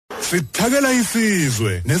Sithakela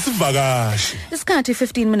Isizwe nesivakashi. Isikhathi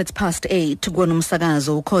 15 minutes past 8 kuona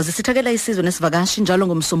umsakazo ukhozi Sithakela Isizwe nesivakashi njalo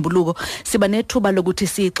ngomsombuluko siba nethuba lokuthi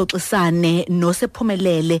sixoxisane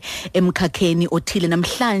nosephumelele emkhakheni othile.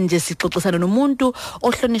 Namhlanje sixoxisana nomuntu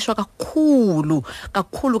ohlonishwa kakhulu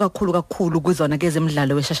kuzona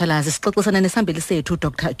kezemidlalo weshashalazi. Sixoxisana nesihambeli sethu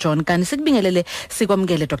Dr. John Kani. Sikubingelele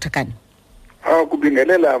sikwamukele Dr. Kani.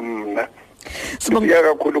 Kubingelela mna. Sibonga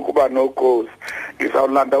kakhulu kuba nokhozi.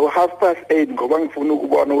 Ngizawulanda u8:30 ngoba ngifuna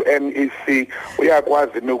ukubona uMEC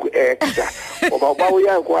uyakwazi nokuacta. Ngoba uba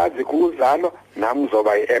uyakwazi kuzalo nami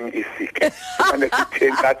ngizoba iMEC ke. Manje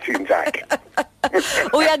sithentsha ke.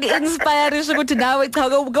 Uyangi-inspire ukuthi nawe cha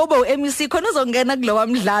kuba uMEC khona uzongena kulowa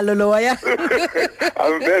mdlalo loya.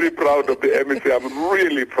 I'm very proud of the MEC. I'm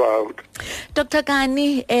really proud. Dr.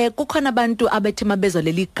 Kani, kukhona abantu abethi mabezwa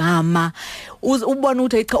leli gama ubona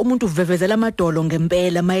ukuthi cha umuntu uvevezela amadolo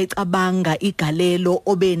ngempela mayicabanga igalelo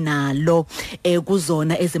obenalo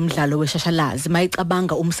kuzona ezemidlalo weshashalazi,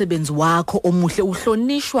 mayicabanga umsebenzi wakho omuhle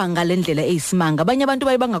uhlonishwa ngalendlela eyisimanga. Abanye abantu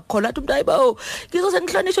bayibangakholwa athi umuntu hayibo ngizoze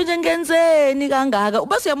ngihlonishwe nje ngenzeni kangaka.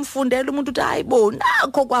 Ubase uyamfundela umuntu uthi hayibo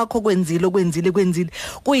nakho kwakho kwenzile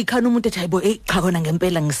kuyikhana umuntu ethi hayibo cha khona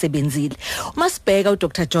ngempela ngisebenzile. Masibheka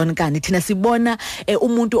uDr. John Kani thina sibona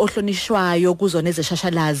umuntu ohlonishwayo kuzona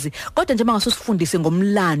ezeshashalazi, kodwa nje mangase usifundise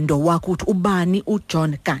ngomlando wakho ukuthi ubani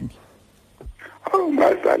uJohn Kani.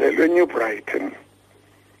 Ngazalelwe eNew Brighton,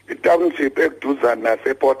 i-township ekuduzana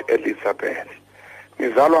nasePort Elizabeth.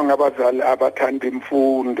 Ngizalwa ngabazali abathanda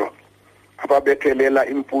imfundo, ababethelela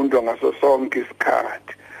imfundo ngaso sonke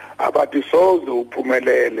isikhathi. Abathi soze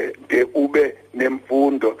uphumelele de ube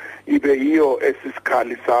nemfundo ibe yiyo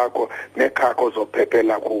esisikhali sakho nekhakho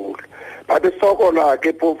zophephela kulo. Bathi sokola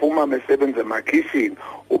ke phofu uma mesebenza emakitchen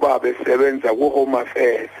uba besebenza ku-home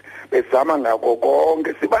affairs bezama ngako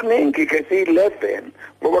konke. Sibaningi ke si-11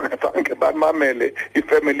 ngoba ngafange bamamele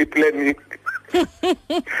i-family planning.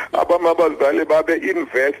 Abazali babe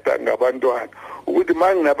investor ngabantwana ukuthi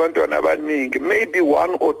manginabantwana abaningi maybe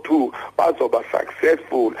 1 or 2 bazoba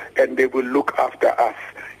successful and they will look after us.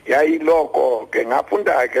 Yayiloko ke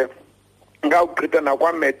ngafunda ke ngawuqhita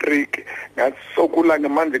nakwa matric ngasokula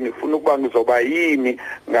ngemanje ngifuna ukuba ngizoba yini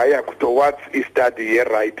ngaya towards i-study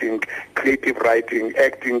ye-writing, creative writing,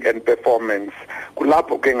 acting and performance.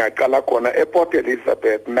 Kulapho ke ngaqala khona ePort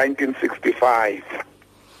Elizabeth 1965.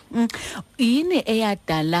 Yini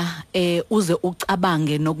eyadala uze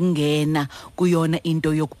ucabange nokungena kuyona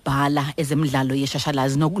into yokubhala ezemidlalo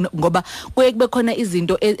yeshashalazi ngoba kuye kube khona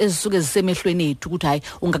izinto ezisuke zisemehlweni ethu ukuthi hayi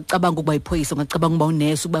ungacabanga ukuba iphoyisa, ungacabanga ukuba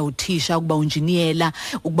unesi, ukuba uthisha, ukuba unjiniyela,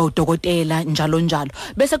 ukuba udokotela njalo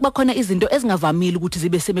bese kuba khona izinto ezingavamile ukuthi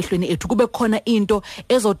zibe semehlweni ethu, kube khona into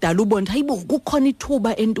ezodala ubona hayibo kukhona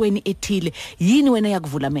ithuba entweni ethile. Yini wena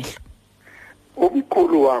yakuvula amehlo?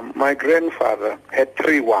 Umkhulu wami, my grandfather had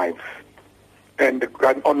 3 wives, and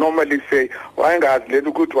I normally say wayengazi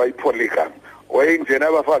ukuthi wayipolygamy, wayengena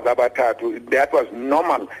abafazi abathathu. That was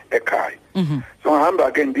normal ekhaya. So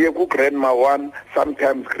ngihamba ke ndiye ku grandma 1,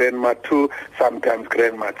 sometimes grandma 2, sometimes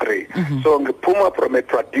grandma 3. So ngiphuma from a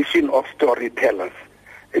tradition of storytellers.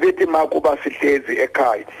 Ibithi makuba sihlezi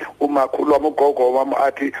ekhaya umakhulu wami ugogo wami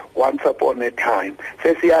athi once upon a time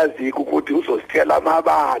sesiyazi ukuthi uzositshela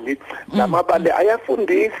amabali. Lamabali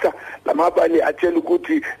ayafundisa, lamabali atshela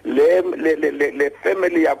ukuthi le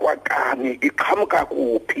family yakwaKani iqhamuka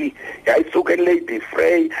kuphi, yayisuke Lady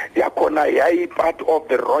Frey yakhona yayi part of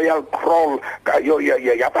the royal crawl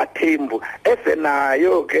yabathembu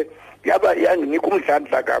esenayo ke yaba yanginika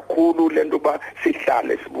umdlandla kakhulu lento ba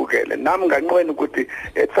sihlale sibukele. Nami nganqweni ukuthi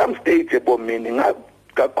at some stage ebomini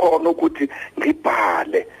ngakhona ukuthi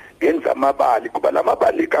ngibhale ngenza amabali kuba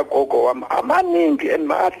lamabali kagogo wami amaningi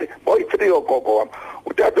emahle boy 3 ogogo wami.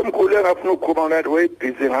 Utata omkhulu engafuna ukukhuluma nathi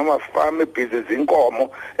wayebhizi ngamafarm, ebhizi zinkomo,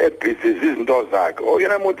 ebhizi izinto zakhe.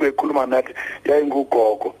 Oyena umuntu wekhuluma nathi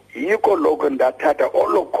yayingugogo. Yikho lokho ndathatha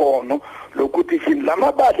olokhono lokuthi thina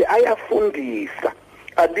lamabali ayafundisa.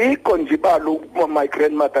 Aliko njibalo my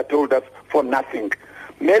grandmother told us for nothing.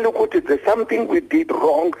 Mele ukuthi there's something we did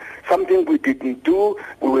wrong, something we didn't do,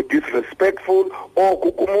 we were disrespectful, or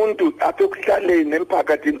kukumuntu athi ukuhlaleni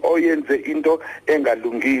emphakathini oyenze into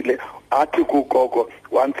engalungile. Athi kugogo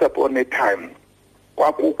once upon a time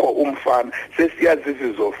kwakukho umfana sesiyazi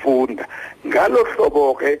sizofunda ngalo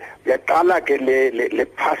hlobo ke yaqala ke le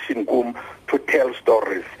passion kum to tell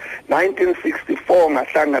stories. 1964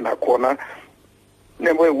 ngahlangana khona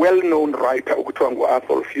a well-known writer ukuthiwa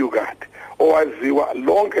ngu-Arthur Fugard owaziwa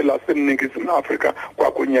lonke laseNingizimu Afrika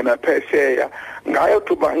kwakunye naphesheya. Ngayo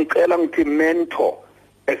thuba ngicela ngithi mentor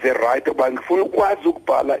as a writer, but ngifuna ukwazi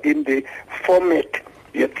ukubhala in the format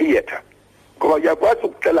ye-theatre. ngoba uyakwazi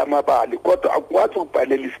ukucela amabali kodwa akwazi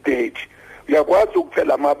ukubhalela istage, uyakwazi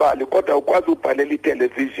ukucela amabali kodwa ukwazi ukubhalela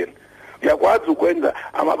itelevision, uyakwazi ukwenza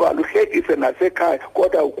amabali uhlekise nasekhaya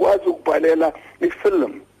kodwa ukwazi ukubhalela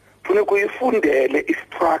ifilm. Funeka uyifundele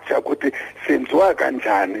istructure ukuthi senziwa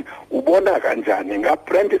kanjani, ubona kanjani.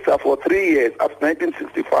 Nga-apprentice for 3 years after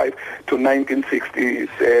 1965 to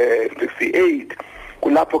 1968.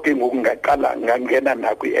 Kulapho ke ngoku ngaqala ngangena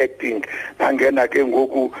nakwi-acting, ngangena ke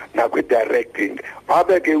ngoku nakwi-directing.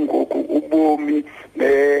 Babe ke ngoku ubomi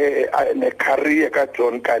ne-career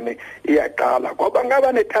kaJohn Kani iyaqala ngoba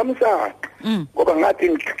ngaba nethamsanqa, ngoba ngathi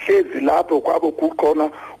ngihlezi lapho kwabo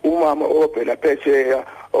kukhona umama ovela phesheya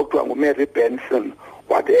okuthiwa nguMary Benson.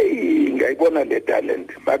 Wathi ngiyayibona le talent,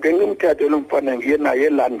 make ngimthathe lo mfana ngiye naye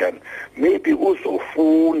eLondon, maybe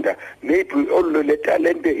uzofunda, maybe le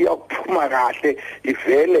talent iyakuphuma kahle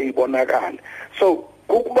ivele ibonakala. So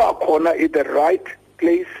kukuba khona in the right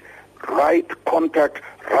place, right contact,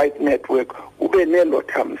 right network, ube nelo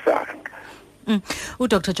thamsanqa.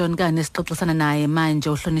 uDr John Kani sixoxisana naye manje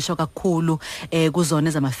uhlonishwa kakhulu kuzona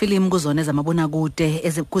ezamafilimu, kuzona ezamabonakude,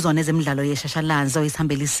 kuzona ezemidlalo yeshashalazo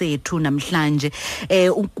isihambeli sethu namhlanje.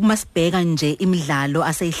 Uma sibheka nje imidlalo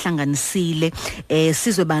aseyihlanganisile,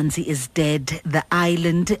 Sizwe Banzi is Dead, The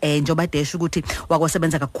Island, njoba desha ukuthi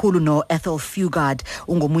wakwasebenza kakhulu no Ethel Fugard,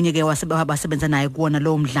 ungomunye ke wasebenza naye kuona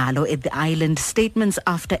lo mdlalo at The Island. Statements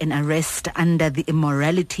after an arrest under the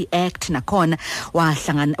Immorality Act, nakhona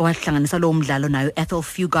wahlanganisa lo mdlalo nayo Ethel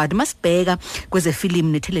Fugard. Masibheka kweze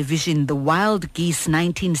film ne-television, The Wild Geese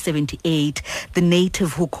 1978, The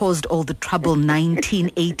Native Who Caused All the Trouble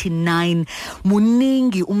 1989.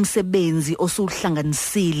 Muningi umsebenzi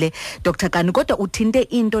osuhlanganisile Dr Kani, kodwa uthinte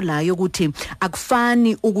into la yokuthi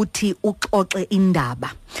akufani ukuthi uxoxe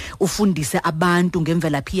indaba, ufundise abantu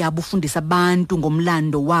ngemvelaphi yabo, ufundise abantu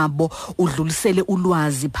ngomlando wabo, udlulisele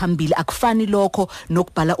ulwazi phambili. Akufani lokho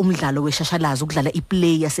nokubhala umdlalo weshashalazo, ukudlala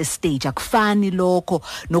iplay yase stage. Akufani lokho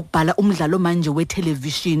nokubhala umdlalo manje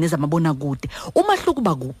we-television ezamabonakude. Umahluko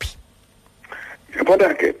bakuphi?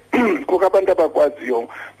 Yabona ke kukabantu abakwaziyo,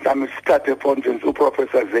 mhlawumbe sithathe for instance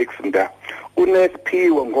uProfessor Zexnda,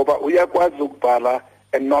 unesiphiwo ngoba uyakwazi ukubhala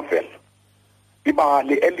a novel,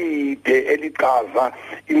 ibali elide elichaza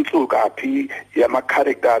insukaphi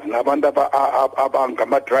yama-characters nabantu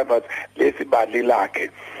abangama-drivers lesibali lakhe.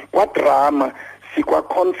 Kwa-drama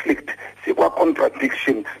sikwa-conflict,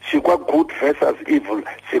 sikwa-contradiction, sikwa-good versus evil,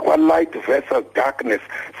 sikwa-light versus darkness,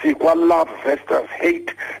 sikwa-love versus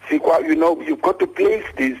hate, you've got to place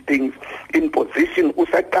these things in position.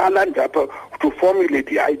 Usaqala njapha to formulate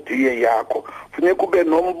the idea yakho. Funeka ube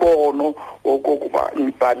nombono wokokuba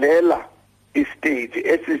ngibhalela stage,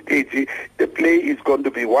 stage, the play is going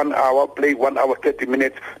to be 1 hour, play 1 hour 30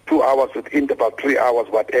 minutes, 2 hours with interval 3 hours,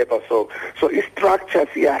 whatever. So i-structure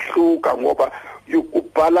siyahluka ngoba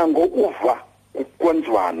ubhala ngokuva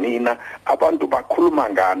kwenziwa nina, abantu bakhuluma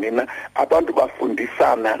ngani na, abantu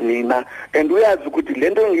bafundisana nina, and uyazi ukuthi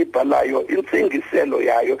lento ngibhalayo intsingiselo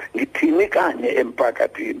yayo ngithini kanye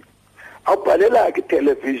emphakathini. Awubhalela ke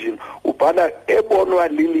television, ubhala ebonwa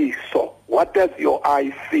liliso, what does your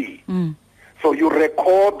eye see? So you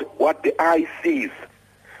record what the eye sees.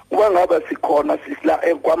 Ngaba sikhona sisla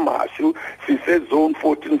ekwamashu sise zone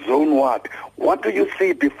 14 zone what do you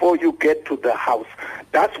see before you get to the house?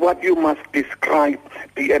 That's what you must describe,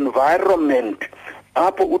 the environment.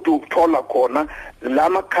 Apho uthola khona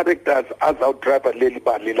lama characters azawudrive leli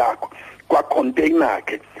bali lakho kwa container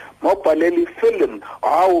ke. Mawubhalela ifilm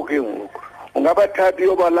hawu ke ngoku ungabathatha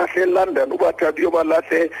yobalahle eLondon, ubathatha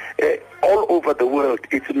yobalahle all over the world.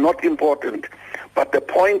 It's not important. But the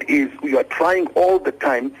point is, we are trying all the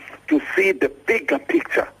time to see the bigger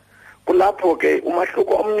picture. Kulapho ke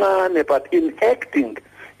umahluko omncane, but in acting,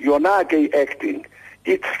 yona ke acting,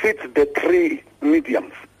 it fits the three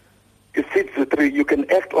mediums. It fits the three. You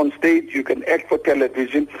can act on stage, you can act for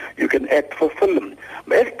television, you can act for film.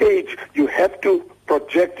 At stage, you have to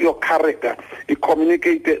project your character. You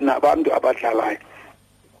communicate nabantu abadlalayo.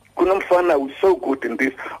 Kunomfana who's so good in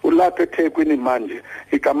this. Ulapha eThekwini manje,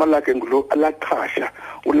 igama lakhe ngulo alaqhasha.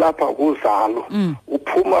 Ulapha kuzalo.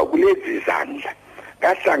 Uphuma kulezi zandla.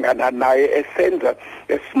 Ngahlangana naye esenza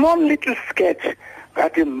a small little sketch.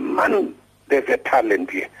 Ngathi man, there's a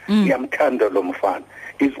talent here. Ngiyamthanda lo mfana.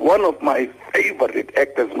 He's one of my favorite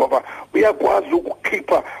actors ngoba uyakwazi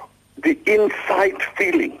ukukhipha the inside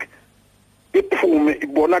feeling. Iphume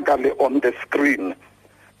ibonakale on the screen.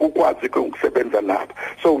 Ukwazi ke ukusebenza lapha.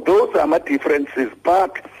 So those are my differences,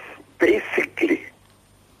 but basically,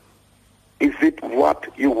 is it what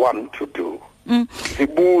you want to do?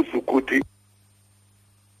 Zibuza ukuthi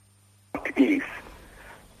what is.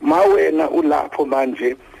 Mawena ulapho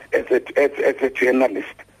manje as a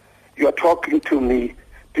journalist. You are talking to me.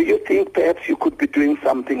 Do you think perhaps you could be doing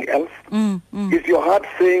something else? Is your heart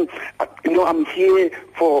saying, I'm here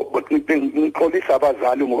for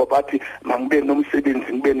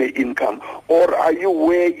income? Or are you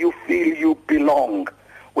where you feel you belong?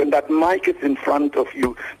 When that mic is in front of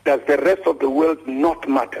you, does the rest of the world not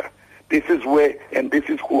matter? This is where, and this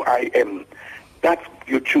is who I am. That's,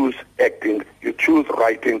 you choose acting, you choose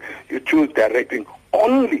writing, you choose directing.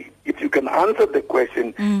 Only if you can answer the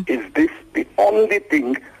question, is this the only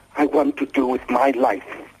thing I want to do with my life?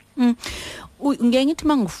 Ngiyangithi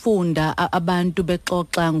mangifunda abantu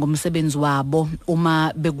bexoxa ngomsebenzi wabo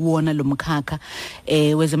uma bekuwona lo mkhakha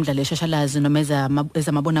wezemidlalo eshashalazi noma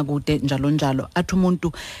ezamabona kude njalo athi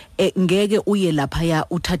umuntu ngeke uye lapha ya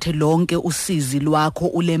uthathe lonke usizi lwakho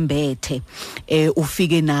ulembethe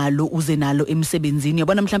ufike nalo uze nalo emsebenzini.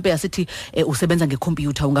 Yabona mhlambe yasithi usebenza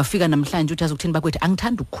ngecomputer, ungafika namhlanje uthi azokuthini bakwethu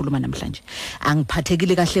angithanda ukukhuluma namhlanje,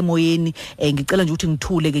 angiphathekile kahle emoyeni, ngicela nje ukuthi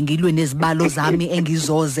ngithule ke ngilwe nezibalo zami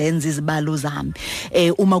engizozenza izibalo zami.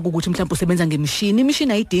 Uma kukuthi mhlawumbe usebenza ngemishini,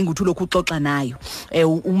 imishini ayidingi ukuthi lokhu uxoxa nayo.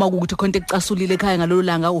 Uma kukuthi khonto ekucasulile ekhaya ngalolu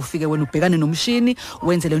langa ufike wena ubhekane nomshini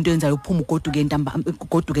wenze le nto yenzayo uphuma ugoduke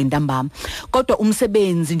ntambama. Kodwa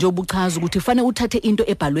umsebenzi nje obuchaza ukuthi kufanele uthathe into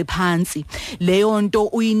ebhalwe phansi, leyo nto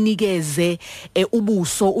uyinikeze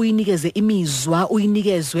ubuso, uyinikeze imizwa,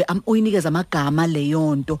 uyinikeze amagama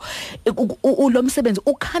leyo nto. Lo msebenzi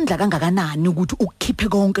ukhandla kangakanani ukuthi ukhiphe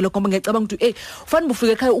konke lokho? Ngoba ngiyacabanga ukuthi kufanele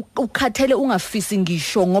ufike ekhaya ukhathele ungafisi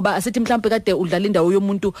ngisho, ngoba asithi mhlawumbe kade udlala indawo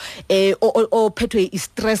yomuntu ophethwe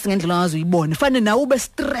i-stress ngendlela ngazo uyibone, fanele nawe ube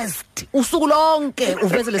stressed usuku lonke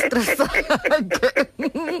uveze le stress.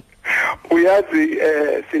 Uyazi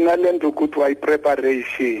sinalento ukuthi way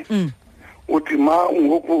preparation. Uthi ma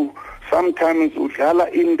ngoku sometimes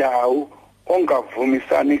udlala indawo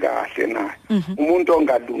ongavumisani kahle naye, umuntu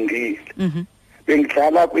ongalungile.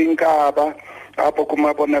 Bengidlala kwinkaba apho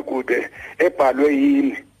kumabona kude ebhalwe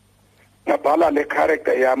yini, ngabhala le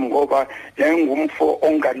character yami ngoba yayingumfo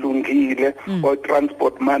ongalungile o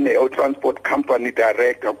transport money o transport company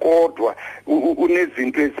director, kodwa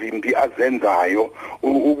unezinto ezimbi azenzayo,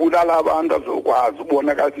 ubulala abantu azokwazi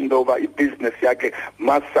ubonakala indoba ibusiness yakhe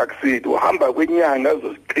must succeed, uhamba kwenyanga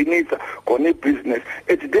azoziqinisa khona ibusiness.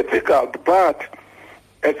 It's difficult, but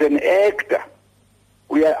as an actor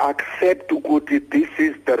we accept ukuthi this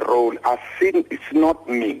is the role. I think it's not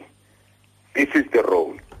me, this is the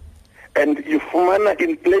role. And you fumana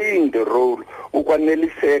in playing the role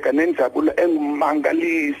ukwaneliseka nenjabulo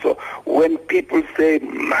engumangaliso when people say,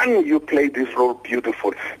 man, you play this role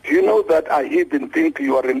beautiful. Do you know that I even think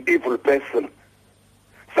you are an evil person?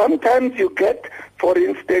 Sometimes you get, for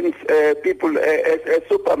instance, people a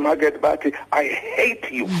supermarket but I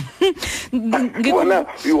hate you.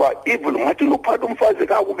 You are evil. In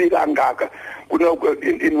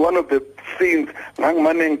one of the scenes,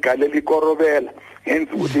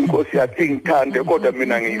 yenza ukuthi inkosi yathi ngithande kodwa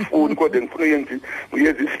mina ngiyifuni kodwa ngifuna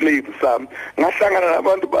uyenze slave sami. Ngahlangana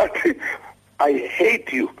nabantu bathi I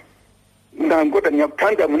hate you. Kodwa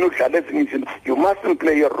ngiyakuthanda mina udlala ezinye izinto. You mustn't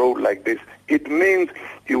play a role like this. It means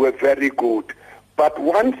you were very good. But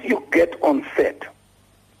once you get on set,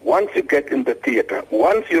 once you get in the theater,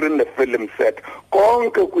 once you're in the film set,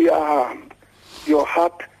 konke kuyahamba. Your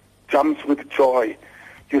heart jumps with joy.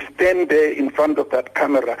 You stand there in front of that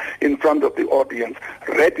camera, in front of the audience,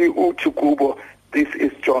 ready uchukubo, this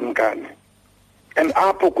is John Kani. And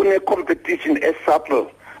apo kune competition is subtle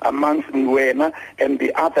amongst Nwena and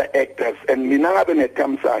the other actors. And minabe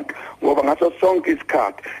netamsank, ngoba ngaso sonke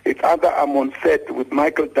isikhathi, it's either I'm on set with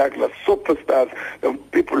Michael Douglas, superstars,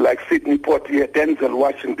 people like Sidney Poitier, Denzel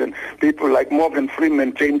Washington, people like Morgan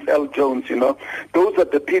Freeman, James L. Jones, you know. Those are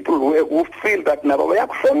the people who feel that nabo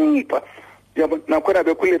bayakuhlonipha. Yeah, but now when I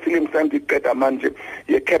be kule film sandiqeda manje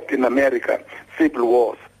ye Captain America Civil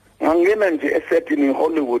Wars ngangena nje eset in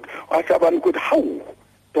Hollywood wasabantu kuthi how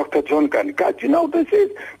Dr. John Kani, God, you know this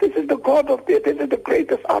is the god of theater, this is the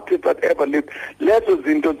greatest artist that ever lived. Lezo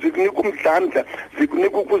zinto zikunika umdlandla,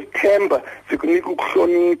 zikunika ukuzithemba, zikunika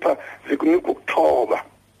ukuhlonipha, zikunika ukuthoba.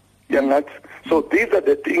 Yangathi, so these are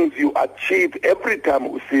the things you achieve every time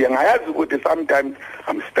you see. Ngayazi ukuthi sometimes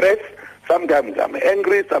I'm stressed, sometimes I'm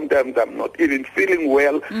angry, sometimes I'm not even feeling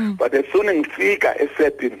well, but as soon as ngifika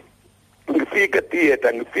esetting, ngifika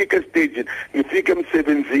theater, ngifika stage, ngifika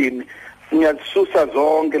emsebenzini, ngiyasusa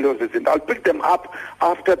zonke lezo zinto. I'll pick them up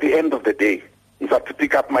after the end of the day. I have to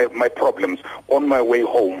pick up my problems on my way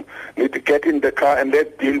home. Need to get in the car and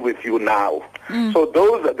let's deal with you now. So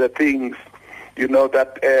those are the things, you know,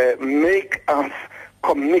 that make us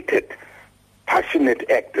committed, passionate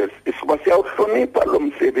actors. It's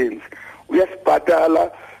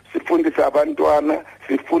uyasibhadala, sifundisa abantwana,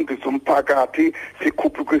 sifundisa umphakathi,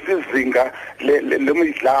 sikhuphukisa izinga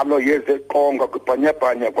lemidlalo yezeqonga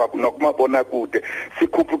kubhanyabhanya kwakunokubona kude,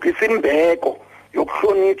 sikhuphukisa imbeko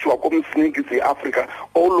yokuhlonitshwa komsiniki Africa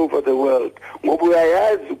all over the world. Ngoba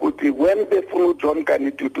uyayazi ukuthi when befuna uJohn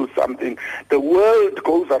Kani to do something, the world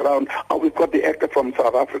goes around, oh, we've got the actor from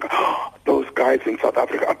South Africa. Those guys in South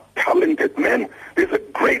Africa are talented, man. There's a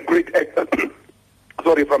great actor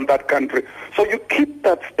sorry, from that country. So you keep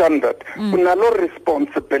that standard. Unalo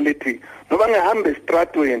responsibility. Noba ngihamba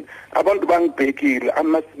estradweni, abantu bangibhekile, I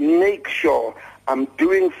must make sure I'm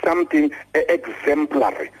doing something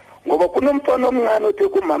exemplary. Ngoba kunomfana omncane othi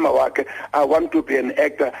kumama wakhe, I want to be an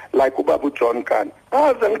actor like ubaba uJohn Kani.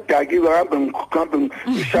 Azangidakiwe ngihambe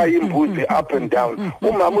ngishaya imbuzi up and down.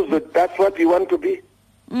 Umama uzothi that's what you want to be.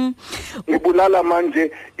 Ngibulala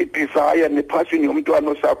manje idesire nepassion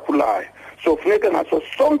yomntwana osakhulayo. So funeka ngaso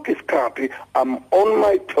sonke isikhathi I'm on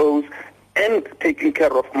my toes and taking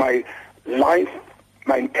care of my life,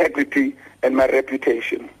 my integrity and my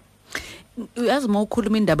reputation. Uyazi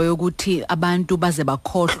mawukhuluma indaba yokuthi abantu baze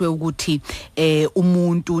bakhohlwe ukuthi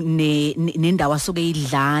umuntu nendawo asuke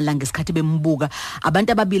idlala ngesikhathi bembuka,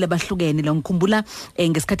 abantu ababili abahlukene la ngikhumbula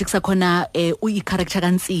ngesikhathi kusakhona uyi-character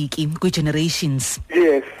kaNsiki kwi-Generations.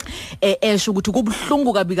 Yes. Esho ukuthi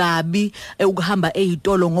kubuhlungu kabi ukuhamba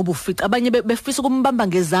ezitolo ngoba ufica abanye befisa ukumbamba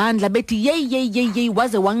ngezandla bethi yey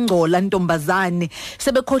waze wangcola ntombazane,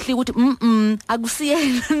 sebekhohli ukuthi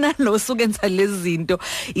akusiyena lo sukenza lezi zinto,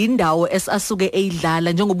 indawo asuke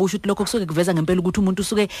eyidlala njengoba usho ukuthi lokho kusuke kuveza ngempela ukuthi umuntu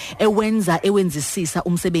usuke ewenzisisa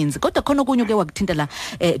umsebenzi. Kodwa khona okunye ke wakuthinta la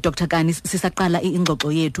Dr. Kani sisaqala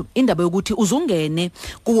ingxoxo yethu, indaba yokuthi uzungene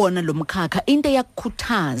kuwona lo mkhakha, into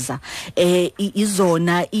eyakukhuthaza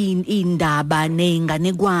izona indaba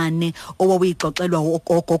nezinganekwane owawuyixoxelwa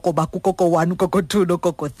ogogo bakugogo 1 ugogo 2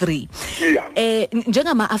 nogogo 3.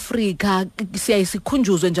 Njengama Afrika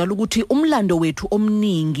siyayisikhunjuzwe njalo ukuthi umlando wethu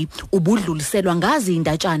omningi ubudluliselwa ngazi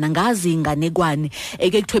indatshana, ngazi inganekwane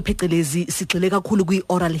ekuthiwe phecelezi sigxile kakhulu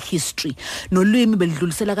kwi-oral history, nolwimi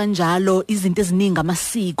belidlulisela kanjalo izinto eziningi,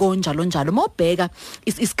 amasiko njalo mawubheka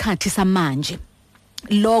isikhathi samanje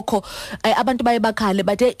lokho abantu baye bakhale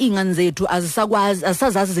bathe ingane zethu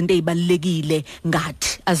azisazazi izinto ezibalekile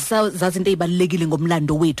ngathi, azisazazi izinto ezibalekile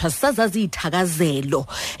ngomlando wethu, azisazazi izithakazelo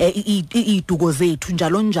iduko zethu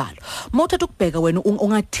njalo mawuthatha ukubheka wena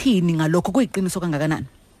ungathini ngalokho, kuyiqiniso kangakanani?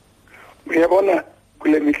 Uyabona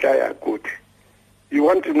kule mihla yakuthi, you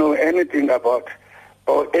want to know anything about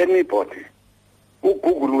or anybody,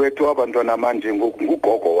 uGoogle wethu abantwana manje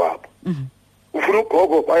ngugogo wabo. Ufuna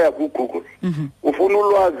ugogo baya kuGoogle, ufuna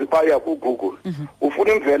ulwazi baya kuGoogle,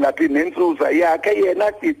 ufuna imvelaphi nenzuza yakhe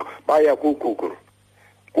yena tiko baya kuGoogle.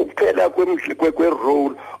 Kuphela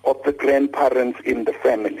kwe-role of the grandparents in the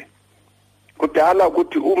family. Kudala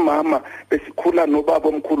ukuthi umama besikhula nobaba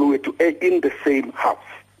omkhulu wethu in the same house.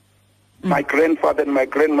 My grandfather and my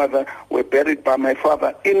grandmother were buried by my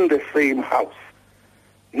father in the same house.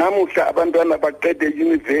 Namuhla abantwana baqede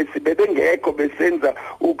university bebengekho besenza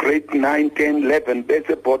grade 9, 10, 11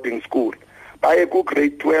 bese boarding school. Baye ku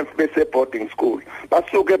grade 12 bese boarding school.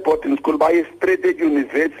 Basuke boarding school baye straight at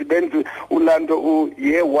university benze ulando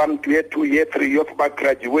year 1 to year 2 year 3 of ba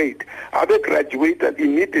graduate. Abe graduated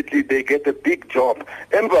immediately they get a big job.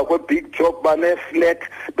 Emva kwe big job bane flat,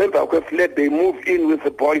 emva kwe flat they move in with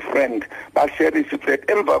a boyfriend. Ba share is flat.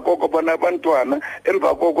 Emva koko bana abantwana,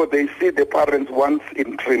 emva koko they see the parents once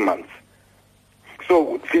in 3 months.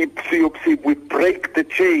 So we break the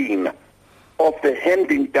chain of the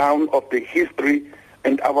handing down of the history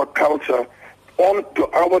and our culture on to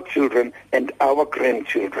our children and our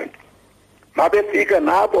grandchildren. Mabefika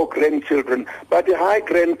nabo grandchildren, but hi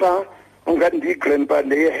grandpa, ungandi grandpa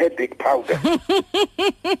le headache powder.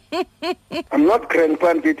 I'm not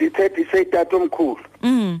grandpa, did he say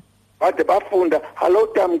tatomkhulu? But bafunda, hello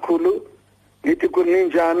tamkhulu, ngithi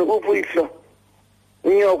kuninjani uvuyihlo.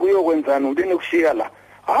 Unyoka uyokwenzani udini ukushiya la.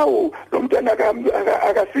 Awu lo mntwana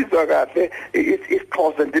akasizwa kahle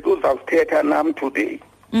isixhosa ndithi uzawuthetha nami today.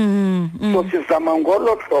 So sizama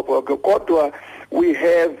ngolo hlobo kodwa we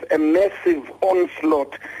have a massive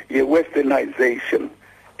onslaught ye-westernization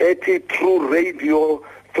through radio,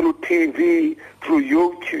 through TV, through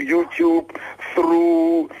YouTube,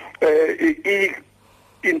 through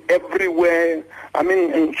in everywhere. I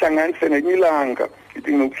mean ngihlanganise ngenyilanga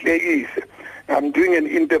ngithi ngikuhlekise. I'm doing an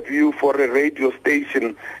interview for a radio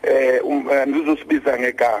station ngizosibiza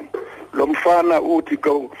ngegama. Lo mfana uthi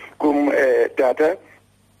tata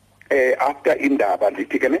after indaba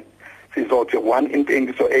ndithi sizothi one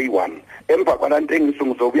intengiso A1 emva kwalantengiso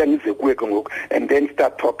ngizobuya ngize kuwe ngoku and then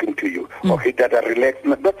start talking to you. Okay tata, relax,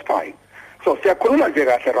 that's fine. So siyakhuluma nje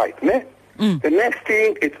kahle, right, ne? The next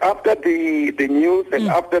thing, it's after the news and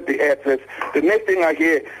after the address. The next thing I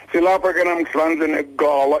hear, silapha ke namhlanje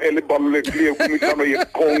negala elibalulekileyo kwimidlalo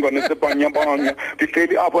yeCongo nesebhanyabhanya.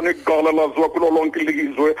 Ndihleli apho negala laziwa kulo lonke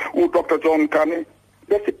ilizwe, uDr. John Kani.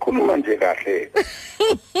 Besikhuluma nje kahle.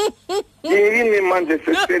 Yini manje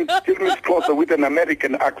still closer with an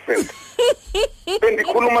American accent.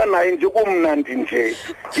 Bendikhuluma naye nje kumnandi nje.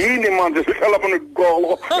 Yini manje sihlala apha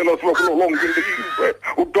negala laziwa kulo lonke ilizwe,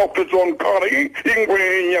 uDr. John Kani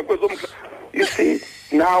ingwenya kwezomhlaba. You see,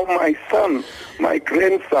 now my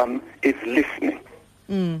grandson is listening.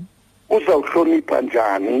 Uzawuhlonipha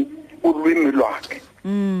njani ulwimi lwakhe?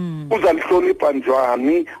 Uzalihlonipha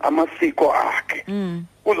njani amasiko akhe?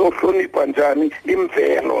 Uzohlonipha njani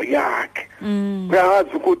imvelo yakhe? Uyazi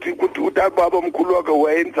ukuthi utababa omkhulu wakhe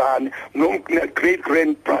wayenzani, no great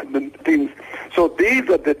things. So these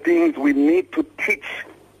are the things we need to teach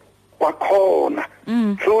kwakhona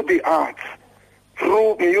through the arts,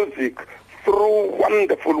 through music, through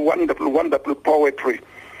wonderful poetry.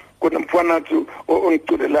 Kunomfana tu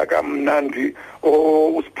ongiculela kamnandi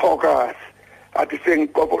uSiphokazi athi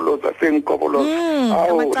sengikoboloza inkantolo.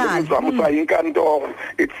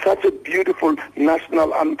 It's such a beautiful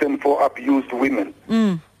national anthem for abused women.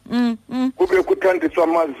 Kube kuthandiswa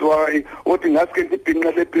amazwi othi ngaske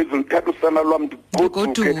ngibhinqele phezulu thatha usana lwami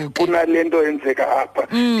ndigoduke kunalento enzeka apha.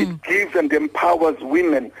 It gives and empowers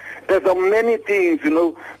women. There's so many things, you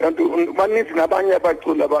know, and maninzi nabanye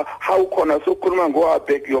abaculi how khona sokhuluma ngo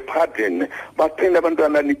beg your pardon baphinde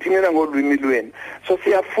abantwana nithingela ngolwimi lweni. So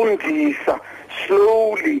siyafundisa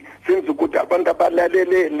slowly since ukuthi abantu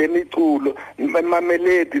abalalele lemiculo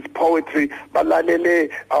mamele this poetry balalele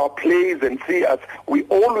our plays and see us. We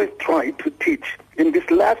always try to teach. In this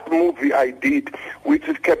last movie I did, which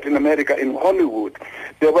is Captain America in Hollywood,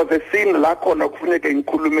 there was a scene la khona kufuneka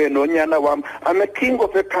ngikhulume nonyana wami. I'm a king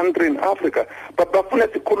of a country in Africa, but bafuna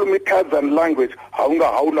sikhulume Kazan language.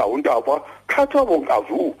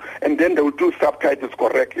 And then they would do subtitles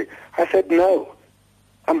correctly. I said, no,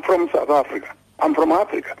 I'm from South Africa. I'm from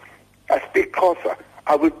Africa. I speak Xhosa.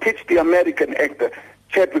 I will teach the American actor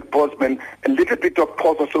Chadwick Boseman a little bit of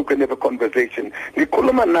Xhosa so we can have a conversation.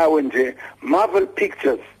 Nikuluma now nje, Marvel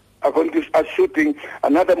Pictures are shooting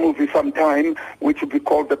another movie sometime which will be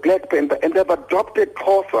called The Black Panther, and they've adopted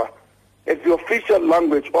Xhosa as the official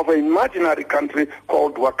language of an imaginary country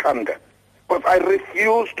called Wakanda. Because I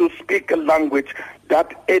refuse to speak a language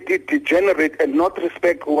that it degenerate and not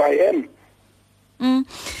respect who I am.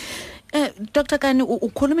 Dr. Kani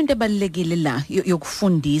ukhuluma into ebalekile la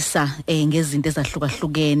yokufundisa ngezinto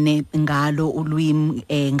ezahlukahlukene ngalo ulwimi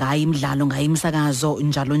ngayi imidlalo ngayi imsakazo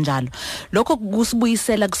njalo. Lokho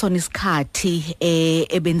kusibuyisela kusona isikhathi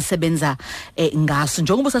ebenisebenza ngaso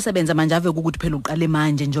njengoba usasebenza manje ave ukuthi phela uqale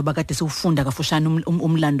manje njengoba kade siufunda kafushane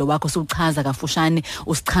umlando wakho siuchaza kafushane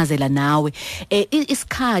usichazela nawe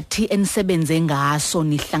isikhathi enisebenze ngaso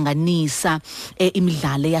nihlanganisa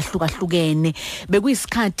imidlalo eyahlukahlukene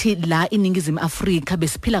bekuyisikhathi la iningizimu Afrika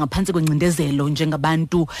besiphila ngaphansi kwencindezelo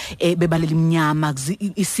njengabantu bebalela iminyama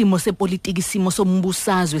isimo sepolitiki isimo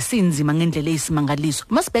sombusazwe sinzima ngendlela eyisimangaliso.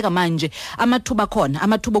 Masibheka manje amathuba khona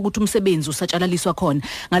amathuba ukuthi umsebenzi usatshalaliswa khona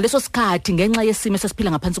ngaleso sikhathi ngenxa yesimo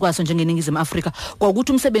sesiphila ngaphansi kwaso njengeningizimu Afrika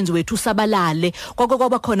kwakuthi umsebenzi wethu usabalale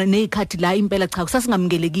kwaba khona nezikhathi la impela cha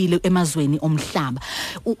kusasingamkelekile emazweni omhlaba.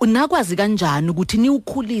 Unakwazi kanjani ukuthi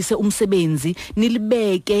niukhulise umsebenzi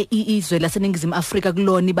nilibeke izwe laseningizimu Afrika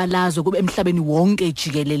kulona ibalazo kube emhlabeni wonke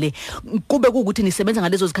jikelele kube ukuthi nisebenza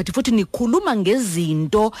ngalezo zikhathi futhi nikhuluma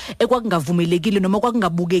ngezinto ekwakungavumelekile noma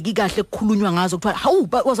kwakungabukeki kahle kukhulunywa ngazo kuthiwa hawu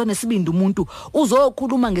wazona sibindi umuntu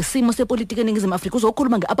uzokhuluma ngesimo sepolitiki eningizimu Afrika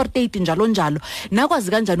uzokhuluma ngeapartheid njalo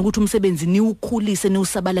nakwazi kanjani ukuthi umsebenzi niukhulise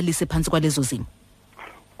niusabalalise phansi kwalezo zimo?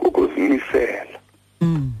 Ukuzimisela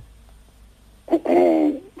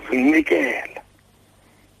ukuzinikela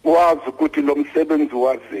wazi ukuthi lo msebenzi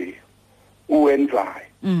wazi uwenzayo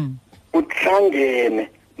uhlangene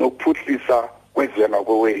nokuphuhlisa kwezwela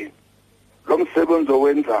kwewenu. Lo msebenzi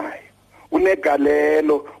owenzayo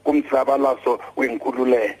unegalelo kumzabalazo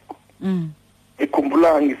wenkululeko.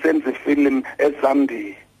 Ikhumbula ngisenze film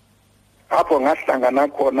eZambia apho ngahlangana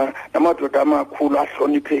khona namadoda amakhulu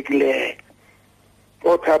ahloniphekileyo.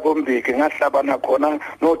 Othabo Mbeki ngahlabana khona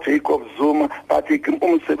no Jacob Zuma bathi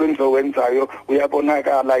umsebenzi owenzayo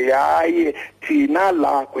uyabonakala yaye thina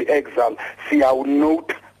la kwi-exile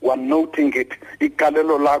siyawunote we're noting it.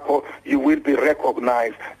 Igalelo lakho you will be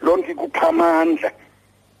recognized. Lonke kuphamandla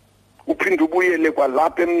uphinde ubuyele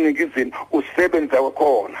kwalapha emnikizini usebenza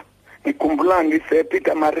khona. Ngikhumbula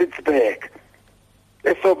ngisePietermaritzburg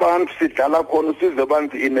esobantu sidlala khona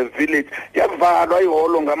sizobanzi in a village yavalwa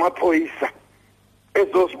iholo ngamaphoyisa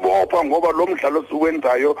ezosibopha ngoba lo mdlalo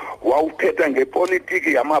siwenzayo wawuphetha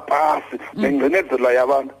ngepolitiki yamapasi nengcinezelo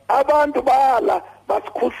yabantu abantu bala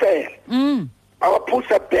basikhusela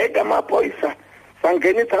awaphusha back amaphoyisa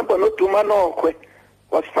sangena ithamba noduma nokhwe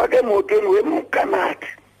wasifaka emotweni wemkanathi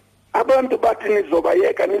abantu bathi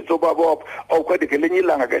nizobayeka nizobabopha awukwedike lenye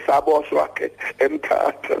ilanga ke saboshwa ke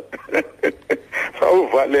eMthatha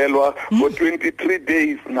sawuvalelwa for 23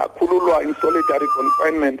 days nakhululwa in solitary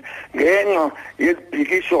confinement ngenxa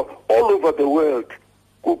yezibhikisho all over the world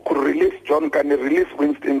ku release John Kani release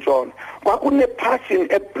Winston John kwakune passion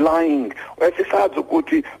blind wesisazi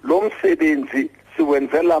ukuthi lo msebenzi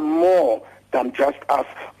siwenzela more than just us,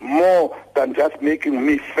 more than just making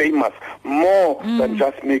me famous, more than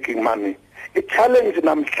just making money. A challenge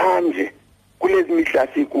namhlanje kulezi mihla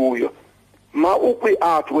sikuyo ma ukwi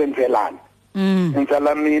art wenzelana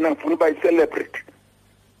ngenzela mina ngifuna uba celebrity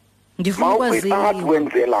ngifuna ukwazi art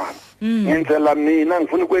wenzelana ngenzela mina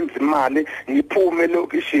ngifuna ukwenza imali ngiphume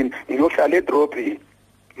lokishini ngiyohlala edrobheni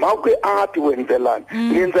ma ukwi art wenzelana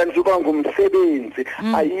ngenza nje uba ngumsebenzi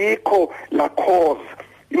ayikho la cause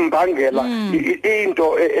imbangela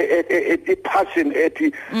into passion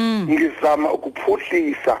ethi ngizama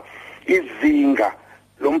ukuphuhlisa izinga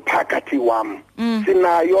lomphakathi wami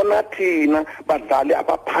sinayo nathina badlali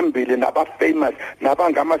abaphambili nabafamous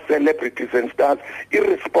nabangama celebrities and stars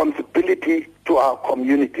irresponsibility to our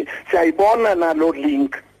community siyayibona nalo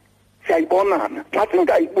link siyayibonana xa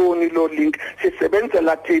singayiboni lo link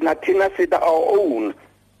sisebenzela thina sida our own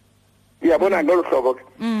uyabona ngolo hlobo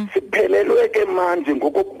siphelelwe ke manje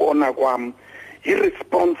ngokubona kwami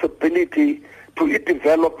irresponsibility to the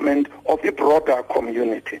development of the broader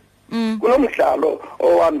community kunomdlalo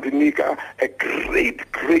owandinika a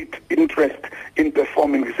great interest in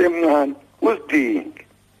performing semncane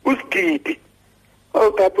uSgidi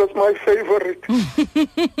oh that was my favorite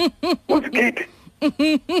uSgidi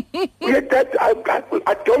I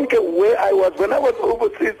don't care where I was. When I was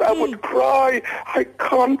overseas, I would cry. I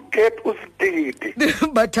can't get Usididi.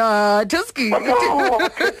 But just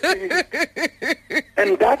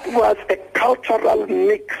and that was a cultural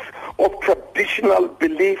mix of traditional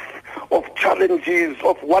belief, of challenges,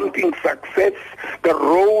 of wanting success, the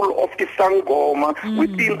role of Isangoma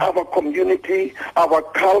within our community, our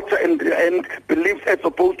culture and beliefs as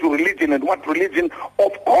opposed to religion and what religion.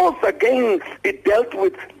 Of course, again, it dealt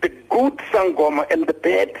with the good Sangoma and the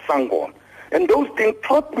bad Sangoma. And those things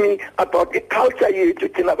taught me about the culture.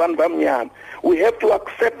 We have to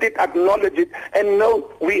accept it, acknowledge it, and know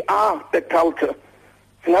we are the culture.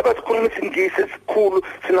 Sinaba sikhuluma isingisi esikhulu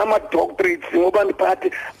sinama doctorates ngobani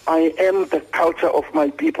party I am the culture of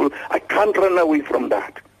my people. I can't run away from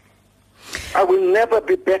that. I will never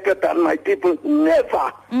be better than my people,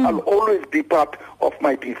 never. I'll always be part of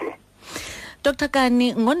my people. Dr.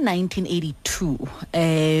 Kani, ngo-1982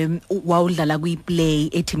 wawudlala kwi-play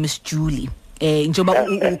ethi Miss Julie njengoba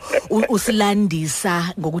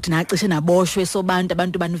usilandisa ngokuthi nacishe naboshwe sobantu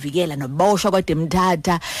abantu banivikela noboshwa kwade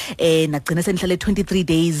Mthatha nagcina senihlale 23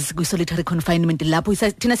 days kwi solitary confinement lapho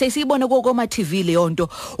thina siyibona kokoma TV le yonto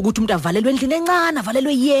ukuthi umuntu avalelwe endlini encane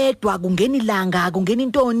avalelwe yedwa kungena ilanga kungena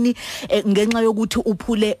intoni ngenxa yokuthi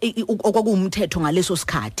uphule okwakuumthetho ngaleso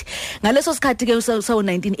sikhathi ke so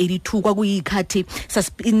 1982 kwakuyikhathi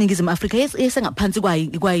sasiningizimo Africa yesengaphansi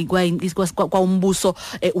kwa umbuso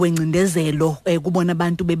wencindezelo kubona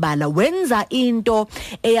abantu bebala wenza into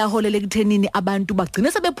eyaholela ekuthenini abantu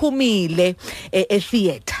bagcina sebephumile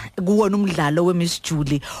etheater kuwona umdlalo weMiss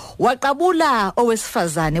Julie waqabula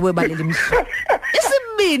owesifazane webaleli mhlo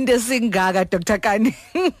isibinde singaka Dr. Kani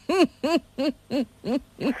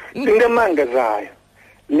Singemangazayo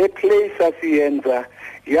le play sasiyenza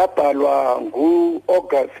yabhalwa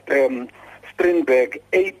ngu-August Strindberg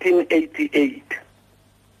 1888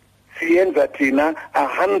 siyenza thina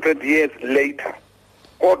 100 years later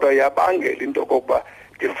kodwa yabangela into kokuba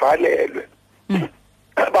divalelwe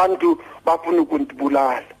abantu bafuna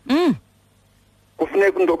ukundibulala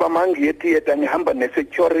kufuneka into yoba mangiye theater ngihamba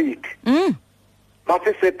ne-security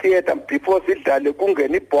mase theater before sidlale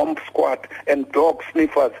kungena i-bomb squad and dog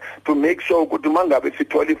sniffers to make sure ukuthi mangabe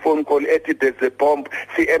sithola i-phone call ethi there's a bomb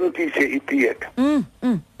si-emptishe i-theater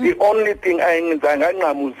the only thing ayengenzanga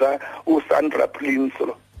anqamuza uSandra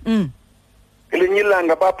Plinso elinye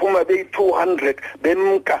ilanga baphuma beyi-200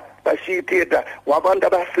 bemka bashiya theater wabantu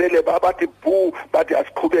abasele babathi bhu bathi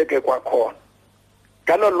asiqhubeke kwakhona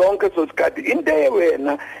ngalo lonke sosikhathi into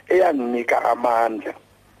wena eyanginika amandla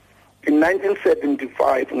in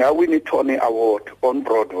 1975 ngawina i-Tony Award on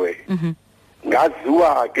Broadway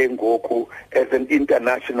ngaziwa ke ngoku as an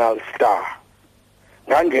international star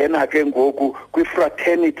ngangena ke ngoku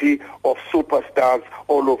kwi-fraternity of superstars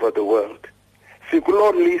all over the world.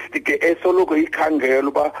 Sikulo list ke esoloko ikhangela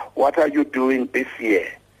uba what are you doing this year.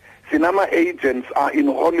 Sinama agents are in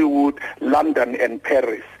Hollywood, London and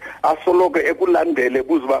Paris. Asoloko ekulandele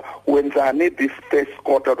kuziba wenzani this first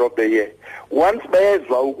quarter of the year. Once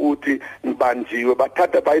bezwa ukuthi ngibanjiwe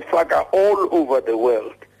bathatha bayifaka all over the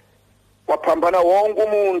world. Waphambana wonke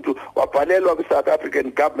umuntu wabhalelwa kwi-South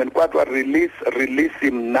African government kwathiwa release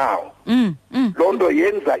him now. Lonto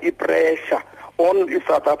yenza ipressure on the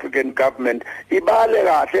South African government ibale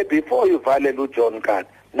kahle before uvalele uJohn Kani.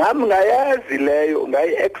 Nami ngayazi leyo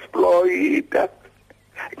ngayi-exploita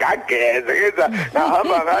ngageza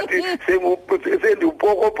ngahamba ngathi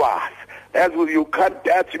sengupokopasi. As you can't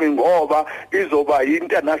touch me ngoba izoba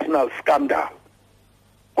international scandal.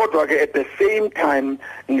 Kodwa ke at the same time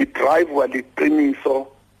ngidrive waliqiniso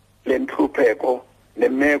lenthupheko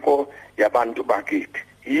nemeko yabantu bakithi.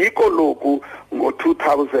 Yiko lokhu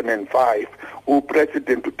ngo-2005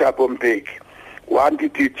 uPresident uThabo Mbeki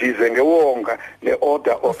wandithi jize ngewonga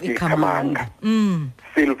le-order of ikhamanga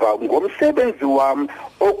silver ngomsebenzi wami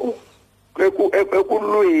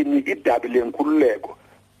ekulweni idabi lenkululeko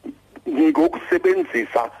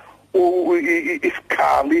ngokusebenzisa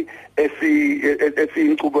isikhali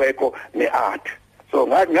esiyinkcubeko ne-art. So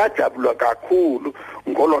ngajabula kakhulu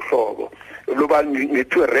ngolo hlobo loba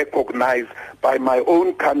ngithiwe recognized by my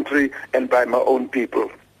own country and by my own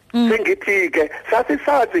people. Sengithi ke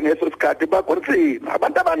sasisazi ngeso sikhathi bakonzima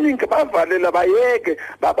abantu abaningi bavalela bayeke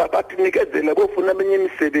batinikezele bofuna eminye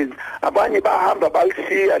imisebenzi abanye bahamba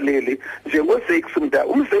balishiya leli njengoZexmda.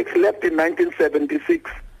 UMzex left in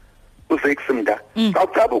 1976 uZexmda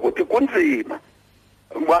akucaba ukuthi kunzima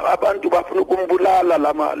abantu bafuna ukumbulala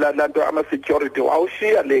lanto ama-security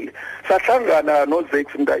wawushiya leli sahlangana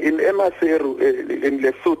noZexmda in Emaseru in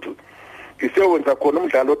Lesotho ngisewenza khona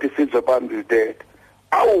umdlalo othi Isizwe Band is Dead.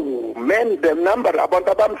 Awu man the number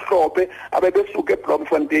abantu abamhlophe abebesuka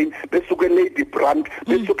eBloemfontein besuka eLady Brand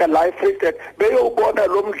besuka Life Free State beyobona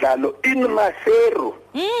lo mdlalo in Maseru.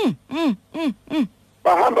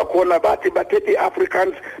 Bahamba khona bathi bathethe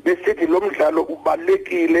Africans besithi lo mdlalo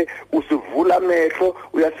ubalekile usivula amehlo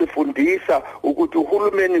uyasifundisa ukuthi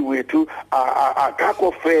uhulumeni wethu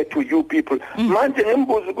akakho fair to you people. Manje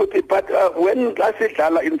ngimbuza ukuthi but when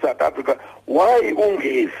asidlala in South Africa why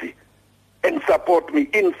ungezi and support me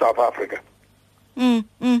in South Africa?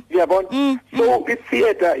 Yabona so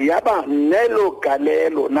theater yaba nelo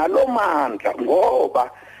galelo nalo mandla ngoba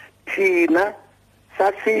thina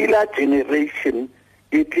sasila generation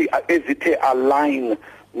ithi ezithe align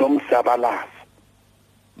nomsabalazo.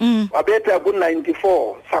 Wabetha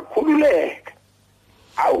ku94 sakhululeka.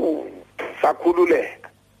 Awu sakhululeka.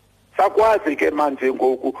 Sakwazi ke manje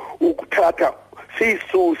ngoku ukuthatha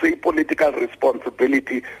sisuse ipolitical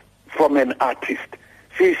responsibility from an artist.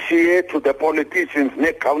 Sishiye to the politicians,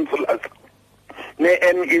 ne councillors, ne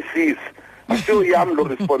MECs. Still yam lo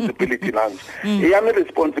responsibility manje. Yam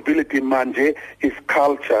responsibility manje is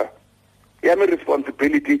culture. Yam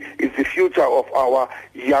responsibility is the future of our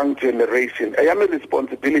young generation. Yam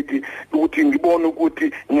responsibility ukuthi ngibone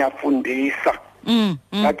ukuthi ngiyafundisa.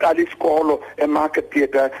 Ngaqala isikolo eMarket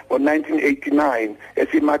Theatre ngo-1989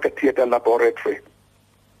 esi-Market Theatre Laboratory.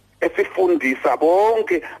 Esifundisa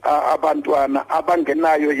bonke abantwana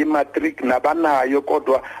abangenayo imatric nabanayo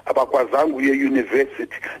kodwa abakwazanga uye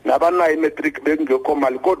university nabanayo imatric bengekho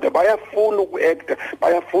mali kodwa bayafuna ukuacta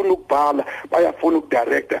bayafuna ukubhala bayafuna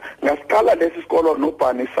ukudirector. Ngasiqala lesi sikolo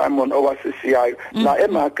noBani Simon owasisiyayo la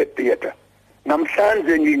eMarket Theatre.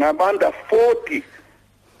 Namhlanje ngingabanda 40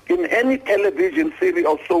 in any television series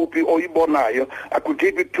or soap oyibonayo. I could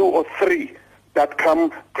give you 2 or 3 that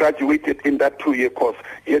graduated in that 2-year course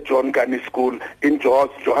John Kani School in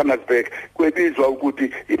Johannesburg kwebizwa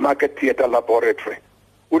ukuthi iMarket Theatre Laboratory.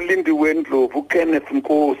 Ulindi Wendlovu, uKenneth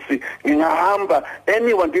Nkosi, ngingahamba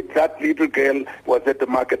anyone did that little girl was at the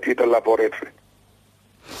Market Theatre Laboratory.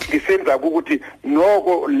 Ngisenza ukuthi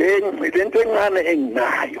noko lento encane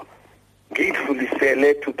enginayo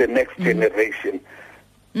ngidlulisele to the next generation.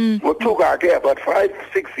 Ngothuka ke about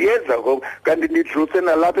 5-6 years ago kanti nidluse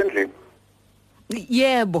nalapha endlini.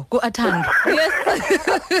 Yebo ku-Athandwa. Yes.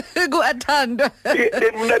 Ku-Athandwa.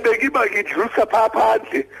 Mina bekiba ngidlusa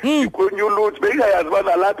phaphandle ikonyuluthi bengayazi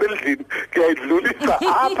bana lapha endlini ngiyidlulisa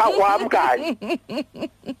apha kwami kanye.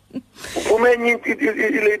 Umenye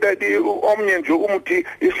ilady omnye nje umuthi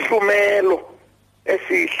isihlumelo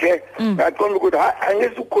esihle ngaqonda ukuthi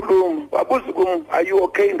angisukhuluma wabuza kum are you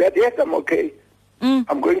okay that yes I'm okay.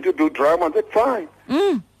 I'm going to do drama. That's fine.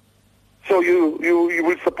 So you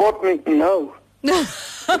will support me? No.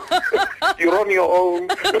 You're on your own.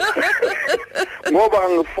 Ngoba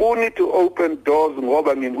ngifuni to open doors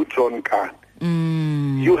ngoba nginguJohn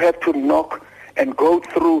Kani. You have to knock and go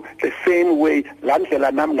through the same way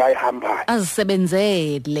landlela nami ngayihambayo.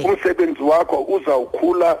 Azisebenzele. Umsebenzi wakho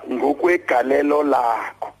uzawukhula ngokwegalelo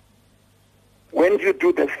lakho. When you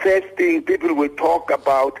do the first thing, people will talk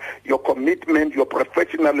about your commitment, your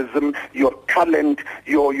professionalism, your talent,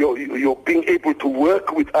 your being able to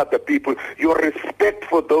work with other people, your respect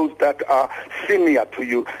for those that are senior to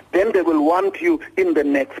you. Then they will want you in the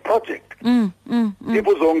next project.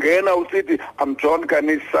 People zongena usithi I'm John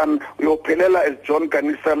Kani's son, uyophelela as John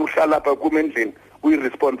Kani's son uhlala apha kumendlini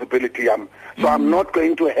uyi-responsibility yami. So I'm not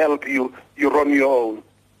going to help you, you're on your own.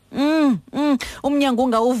 Umnyango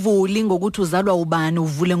ungawuvuli ngokuthi uzalwa ubani,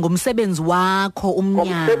 uvule ngomsebenzi wakho umnyango.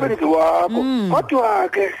 Ngomsebenzi wakho. Kodwa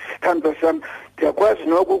ke sithando sami ndiyakwazi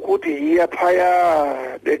nokuthi iya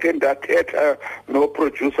phaya beke ndathetha no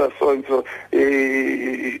producer so and so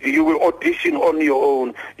you will audition on your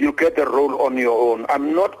own, you get the role on your own.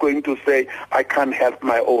 I'm not going to say I can't help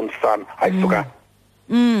my own son. I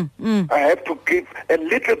have to give a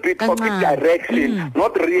little bit of direction,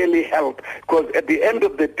 not really help, because at the end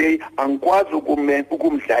of the day angikwazi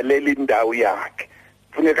ukumdlalela indawo yakhe.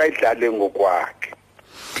 Funeka ayidlale ngokwakhe.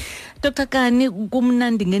 Dr. Kani,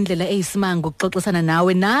 kumnandi ngendlela eyisimanga ukuxoxisana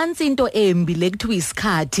nawe. Nansi into embi lekuthiwa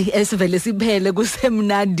isikhathi esivele siphele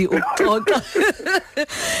kusemnandi ukuxoxa.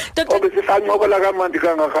 Dr. Obesisancokola kamandi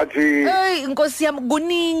kangakathi. Hey, Nkosi yami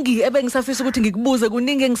kuningi ebengisafisa ukuthi ngikubuze,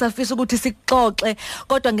 kuningi engisafisa ukuthi sikuxoxe,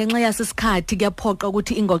 kodwa ngenxa yasesikhathi kuyaphoqa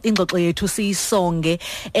ukuthi ingxoxo yethu siyisonge.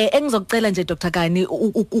 Engizokucela nje Dr. Kani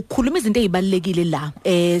ukukhuluma izinto ezibalekile la.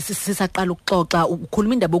 Sisaqala ukuxoxa,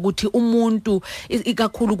 ukukhuluma indaba ukuthi umuntu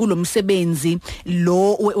ikakhulu kulomsebenzi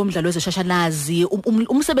lo womdlalo wezeshashalazi,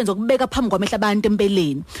 umsebenzi okubeka phambi kwamehla abantu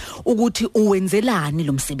empeleni ukuthi uwenzelani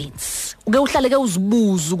lo msebenzi. Uke uhlaleke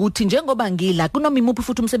uzibuza ukuthi njengoba ngila kunoma imuphi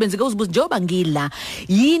futhi umsebenzi ke uzibuza njengoba ngila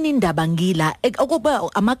yini indaba ngila okuba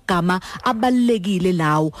amagama abalekile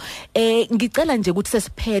lawo. Ngicela nje ukuthi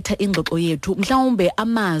sesiphetha ingxoxo yethu mhlawumbe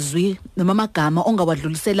amazwi noma amagama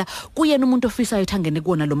ongawadlulisela kuyena umuntu ofisa ayithangene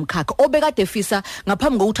kuona lo mkhakha obekade efisa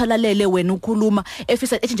ngaphambi kokuthi alalele wena ukhuluma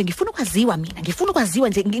efisa ethi nje ngifuna ukwaziwa mina, ngifuna ukwaziwa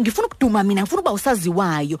nje, ngifuna ukuduma mina, ngifuna ukuba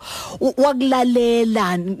usaziwayo.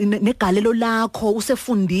 Wakulalela negalelo lakho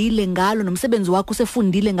usefundile ngalo nomsebenzi wakho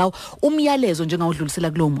usefundile ngawo, umyalezo nje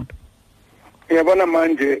ngawudlulisela kulo muntu. Yabona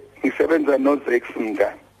manje ngisebenza noZex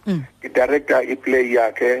Mda. Director iplay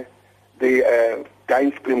yakhe the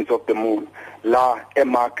Dying Screams of the Moon la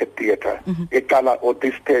eMarket Theatre eqala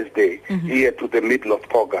this Thursday here to the middle of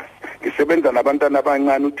August. Ngisebenza nabantwana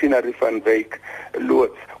abancane uThina Rifanwyk lo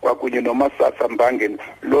kwakunye noMasasa Mbangeni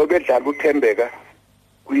lo bedlala uThembeka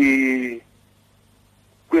kwi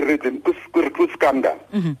rhythm scandal.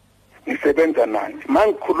 Ngisebenza naye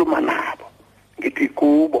mangikhuluma nabo ngithi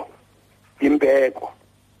kubo imbeko,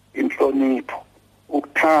 inhlonipho,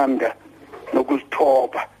 ukuthanda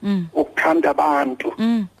nokuzithoba, ukuthanda abantu,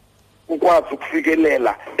 ukwazi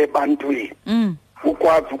ukufikelela ebantwini,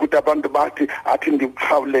 ukwazi ukuthi abantu bathi athi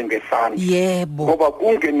ndikhawule ngesandla. Yebo. Ngoba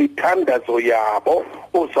kungemithandazo yabo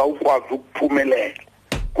ozawukwazi ukuphumelela.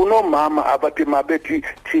 Kunomama abathi mabethi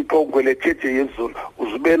Thixo ngweletheje yezulu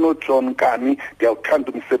uzibe no John Kani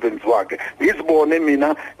ndiyawuthanda umsebenzi wakhe ngizibone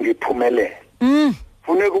mina ngiphumelele.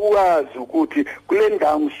 Funeka ukwazi ukuthi kule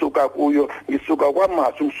ndawo ngisuka kuyo, ngisuka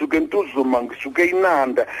kwaMasu, ngisuka eNtuzuma, ngisuka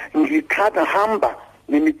eInanda, ngithatha hamba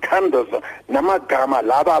nemithandazo namagama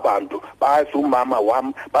laba abantu bazi umama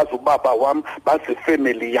wami, bazi ubaba wami, bazi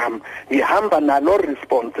family yami, ngihamba nalo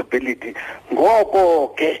responsibility. Ngoko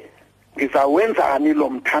ke ngizawenzani lo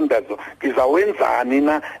mthandazo, ngizawenzani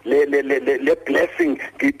na le blessing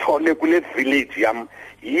ngithole kule village yami,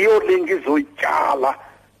 yiyo lengizoyityala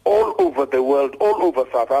all over the world, all over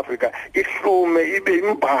South Africa, ihlume ibe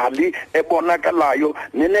imbali ebonakalayo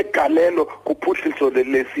nenegalelo kuphuhliso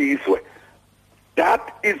lesizwe. That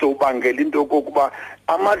izobangela into kokuba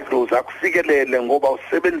amadlozi akufikelele ngoba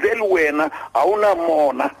usebenzeli wena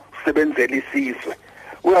awunamona, usebenzela isizwe.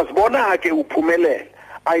 Uyazibona ke uphumelele.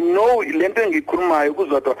 I know lento engikhulumayo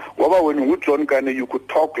kuzodwa ngoba wena uJohn Kani you could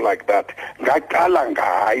talk like that. Ngaqala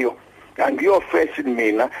ngayo. Angiyo fashion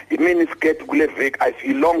mina, imini skirt kule vek, I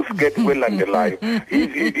see long skirt kwelandelayo.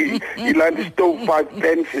 Ilandi stove 5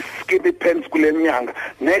 pence, skinny pants kule nyanga.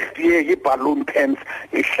 Next year balloon pants,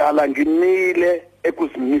 ngihlala ngimile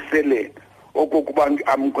ekuzimiseleni. Okokuba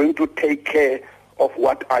I'm going to take care of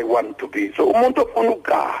what I want to be. So umuntu ofuna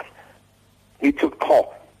ukugala ngithi qho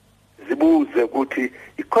zibuze ukuthi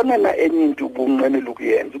ikhona la enye into ubunqenela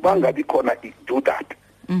ukuyenza, ubangabi khona do that.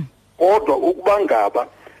 Kodwa ukubangaba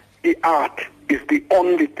iart is the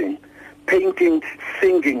only thing. Painting,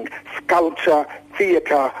 singing, sculpture,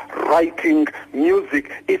 theater, writing,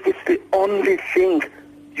 music, if it's the only thing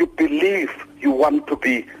you believe you want to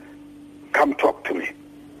be, come talk to me.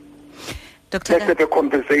 Dr. Let's have a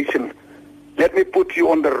conversation. Let me put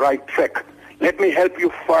you on the right track. Let me help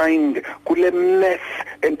you find kule mess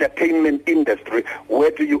entertainment industry.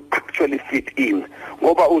 Where do you actually fit in?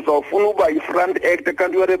 Ngoba uzawufuna uba yi-front actor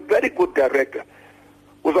kanti you are a very good director.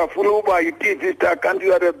 Uzawufuna uba yi-TV star kanti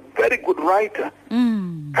you are a very good writer.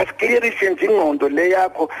 Asiklerishe nje ingqondo le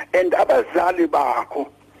yakho and abazali bakho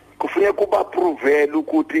kufuneka ubaprovele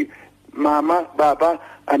ukuthi mama, baba,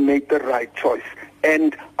 I made the right choice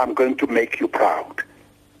and I'm going to make you proud.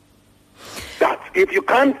 That's, if you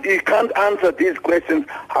can't answer these questions,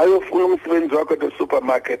 ayofuna umsebenzi wakho at the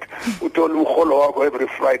supermarket, uthola umholo wakho every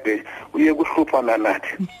Friday, uye kuhluphana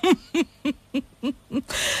nathi.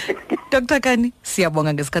 Dr. Kani,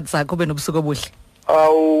 siyabonga ngesikhathi sakho benobusuku obuhle.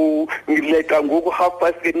 Awu, ngileka ngoku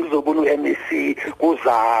 8:30 ngizobona uMEC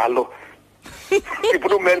kuzalo.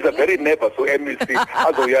 People men are very nervous so MEC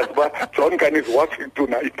azoyazi ba John Kani is watching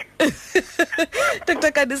tonight.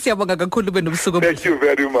 Dr. Kani siyabonga kakhulu benobusuku obuhle. Thank you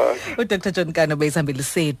very much. Dr. John Kani bayisambili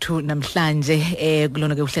sethu namhlanje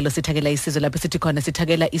kulona ke uhlelo Sithakela Isizwe lapho sithi khona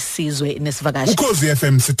Sithakela Isizwe nesivakashi. Ukhozi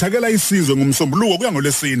FM Sithakela Isizwe ngomsombuluko kuya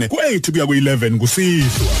ngolesine ku8 kuya ku11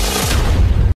 kusihlwa.